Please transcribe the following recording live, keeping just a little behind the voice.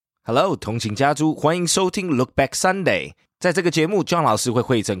Hello， 同情家族，欢迎收听 Look Back Sunday。在这个节目 ，John 老师会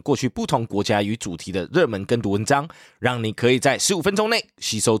汇整过去不同国家与主题的热门跟读文章，让你可以在15分钟内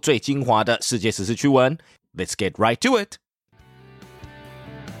吸收最精华的世界时事趣闻。Let's get right to it.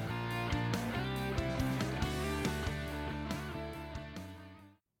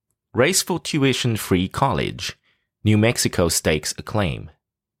 Race for tuition-free college. New Mexico stakes a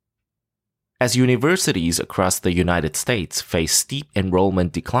claim.As universities across the United States face steep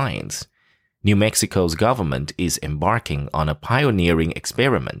enrollment declines, New Mexico's government is embarking on a pioneering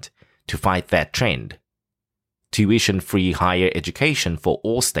experiment to fight that trend. Tuition-free higher education for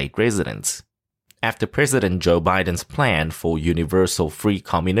all state residents. After President Joe Biden's plan for universal free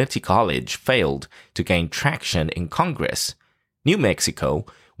community college failed to gain traction in Congress, New Mexico,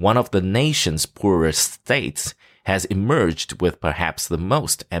 one of the nation's poorest states, has emerged with perhaps the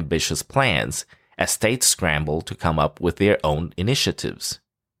most ambitious plans as states scramble to come up with their own initiatives.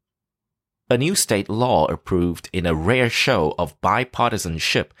 A new state law approved in a rare show of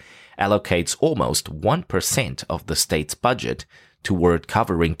bipartisanship allocates almost 1% of the state's budget toward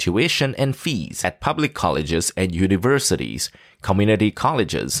covering tuition and fees at public colleges and universities, community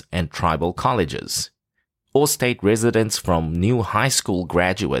colleges, and tribal colleges.All state residents from new high school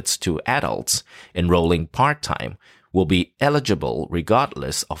graduates to adults enrolling part-time will be eligible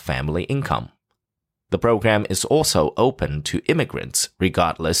regardless of family income. The program is also open to immigrants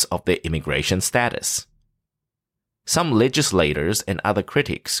regardless of their immigration status. Some legislators and other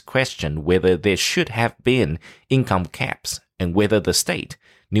critics question whether there should have been income caps and whether the state,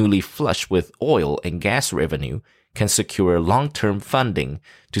 newly flush with oil and gas revenue,can secure long-term funding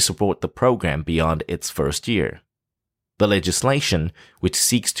to support the program beyond its first year. The legislation, which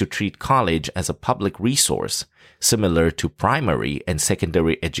seeks to treat college as a public resource, similar to primary and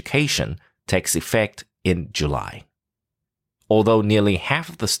secondary education, takes effect in July. Although nearly half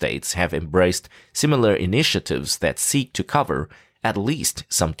of the states have embraced similar initiatives that seek to cover at least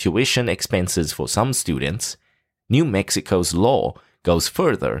some tuition expenses for some students, New Mexico's law goes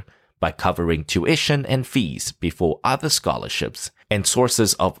further,by covering tuition and fees before other scholarships and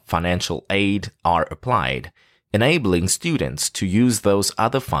sources of financial aid are applied, enabling students to use those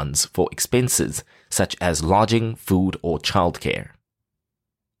other funds for expenses such as lodging, food, or childcare.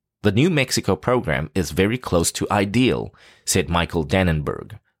 The New Mexico program is very close to ideal, said Michael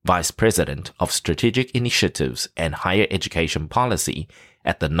Dannenberg, Vice President of Strategic Initiatives and Higher Education Policy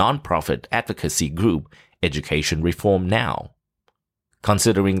at the nonprofit advocacy group Education Reform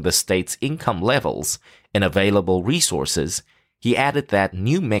Now.Considering the state's income levels and available resources, he added that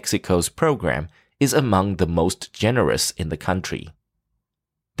New Mexico's program is among the most generous in the country.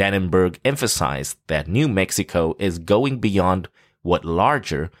 Dannenberg emphasized that New Mexico is going beyond what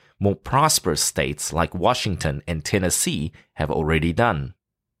larger, more prosperous states like Washington and Tennessee have already done.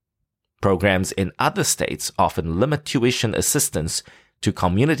 Programs in other states often limit tuition assistance to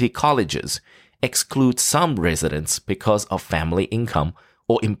community colleges,exclude some residents because of family income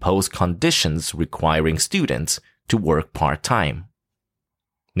or impose conditions requiring students to work part-time.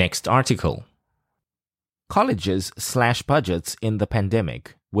 Next article. Colleges slash budgets in the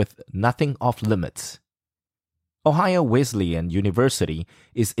pandemic with nothing off limits. Ohio Wesleyan University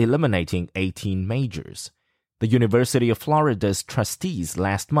is eliminating 18 majors. The University of Florida's trustees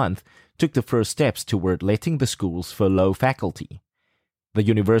last month took the first steps toward letting the schools furlough faculty.The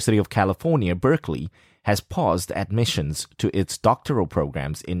University of California, Berkeley, has paused admissions to its doctoral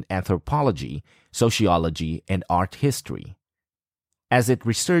programs in anthropology, sociology, and art history. As it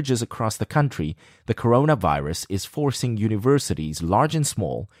resurges across the country, the coronavirus is forcing universities large and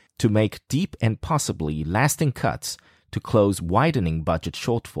small to make deep and possibly lasting cuts to close widening budget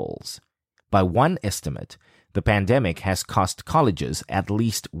shortfalls. By one estimate, the pandemic has cost colleges at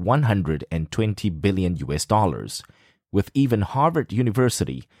least $120 billion US.With even Harvard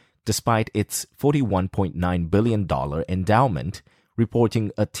University, despite its $41.9 billion endowment,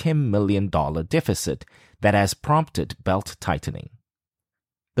 reporting a $10 million deficit that has prompted belt tightening.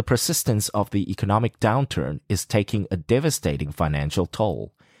 The persistence of the economic downturn is taking a devastating financial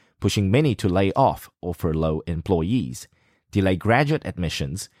toll, pushing many to lay off or furlough employees, delay graduate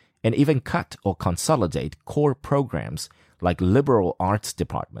admissions, and even cut or consolidate core programs like liberal arts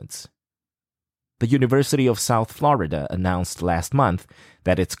departments.The University of South Florida announced last month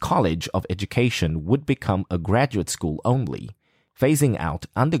that its College of Education would become a graduate school only, phasing out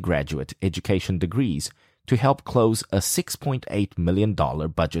undergraduate education degrees to help close a $6.8 million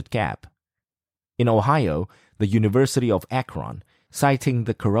budget gap. In Ohio, the University of Akron, citing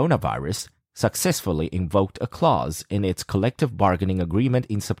the coronavirus, successfully invoked a clause in its collective bargaining agreement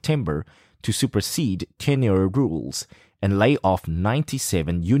in September to supersede tenure rules and lay off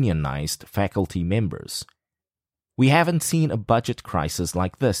 97 unionized faculty members. We haven't seen a budget crisis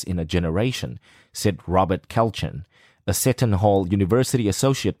like this in a generation, said Robert Kelchen, a Seton Hall University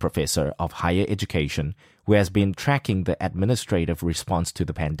Associate Professor of Higher Education who has been tracking the administrative response to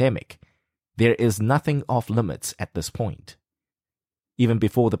the pandemic. There is nothing off limits at this point. Even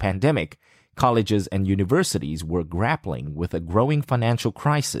before the pandemic, colleges and universities were grappling with a growing financial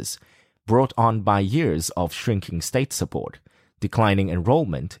crisis brought on by years of shrinking state support, declining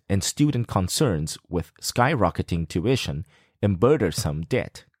enrollment, and student concerns with skyrocketing tuition and burdensome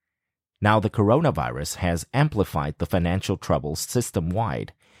debt. Now the coronavirus has amplified the financial troubles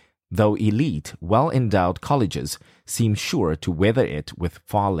system-wide, though elite, well-endowed colleges seem sure to weather it with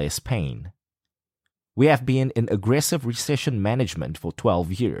far less pain. We have been in aggressive recession management for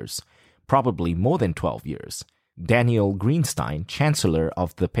 12 years, probably more than 12 years. Daniel Greenstein, Chancellor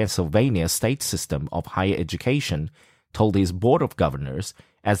of the Pennsylvania State System of Higher Education, told his Board of Governors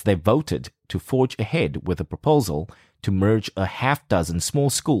as they voted to forge ahead with a proposal to merge a half-dozen small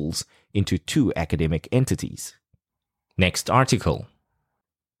schools into 2 academic entities. Next article.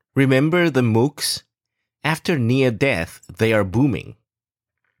 Remember the MOOCs? After near death, they are booming.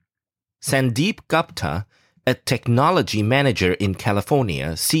 Sandeep Gupta, a technology manager in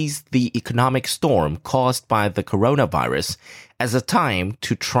California, sees the economic storm caused by the coronavirus as a time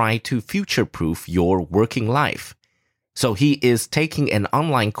to try to future-proof your working life. So he is taking an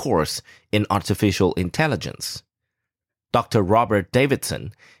online course in artificial intelligence. Dr. Robert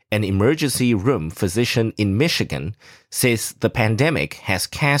Davidson, an emergency room physician in Michigan, says the pandemic has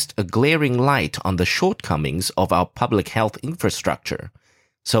cast a glaring light on the shortcomings of our public health infrastructure.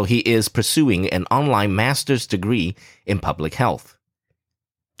 So he is pursuing an online master's degree in public health.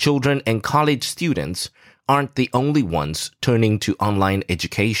 Children and college students aren't the only ones turning to online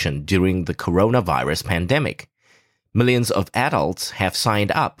education during the coronavirus pandemic. Millions of adults have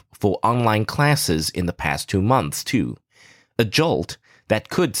signed up for online classes in the past 2 months, too. A jolt that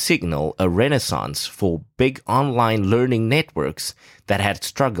could signal a renaissance for big online learning networks that had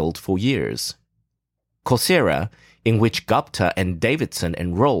struggled for years. Coursera, in which Gupta and Davidson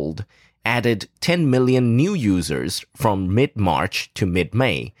enrolled, added 10 million new users from mid-March to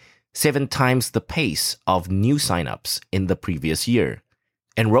mid-May, 7 times the pace of new signups in the previous year.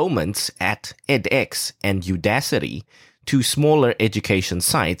 Enrollments at edX and Udacity, 2 smaller education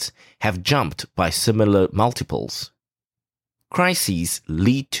sites, have jumped by similar multiples. Crises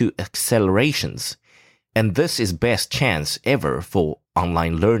lead to accelerations, and this is best chance ever for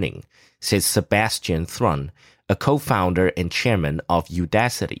online learning, says Sebastian Thrun, a co-founder and chairman of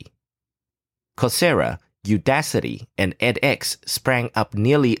Udacity. Coursera, Udacity, and edX sprang up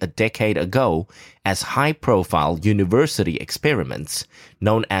nearly a decade ago as high-profile university experiments,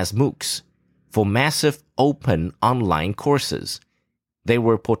 known as MOOCs, for massive open online courses. They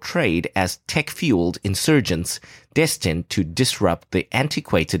were portrayed as tech-fueled insurgents destined to disrupt the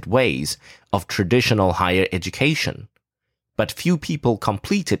antiquated ways of traditional higher education. But few people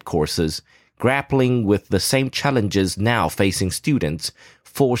completed courses grappling with the same challenges now facing students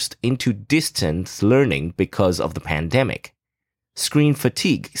forced into distance learning because of the pandemic. Screen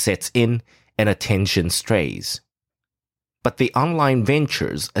fatigue sets in and attention strays. But the online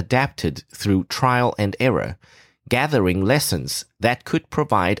ventures adapted through trial and error, gathering lessons that could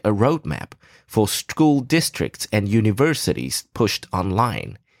provide a roadmap for school districts and universities pushed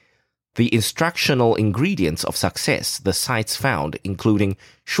online. The instructional ingredients of success the sites found, including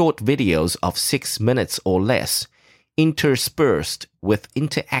short videos of 6 minutes or less, interspersed with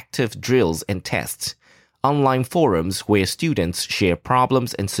interactive drills and tests, online forums where students share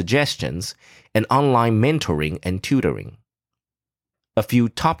problems and suggestions, and online mentoring and tutoring. A few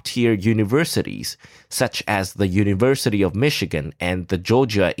top-tier universities, such as the University of Michigan and the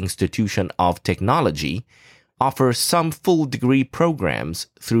Georgia Institution of Technology, offer some full-degree programs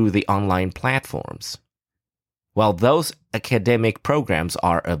through the online platforms. While those academic programs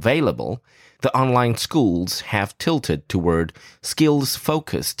are available, the online schools have tilted toward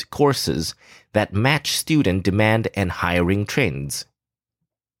skills-focused courses that match student demand and hiring trends.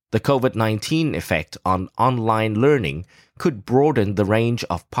 The COVID-19 effect on online learning could broaden the range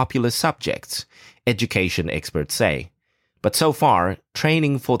of popular subjects, education experts say. But so far,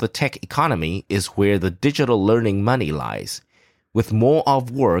 training for the tech economy is where the digital learning money lies. With more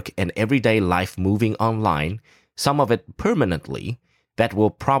of work and everyday life moving online, some of it permanently, that will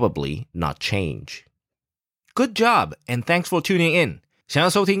probably not change. Good job, and thanks for tuning in. 想要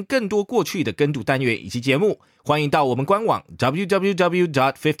收听更多过去的跟读单元以及节目，欢迎到我们官网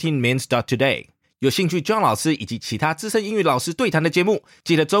www.15mins.today。有兴趣 John 老师以及其他资深英语老师对谈的节目，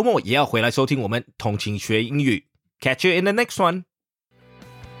记得周末也要回来收听我们通勤学英语。Catch you in the next one.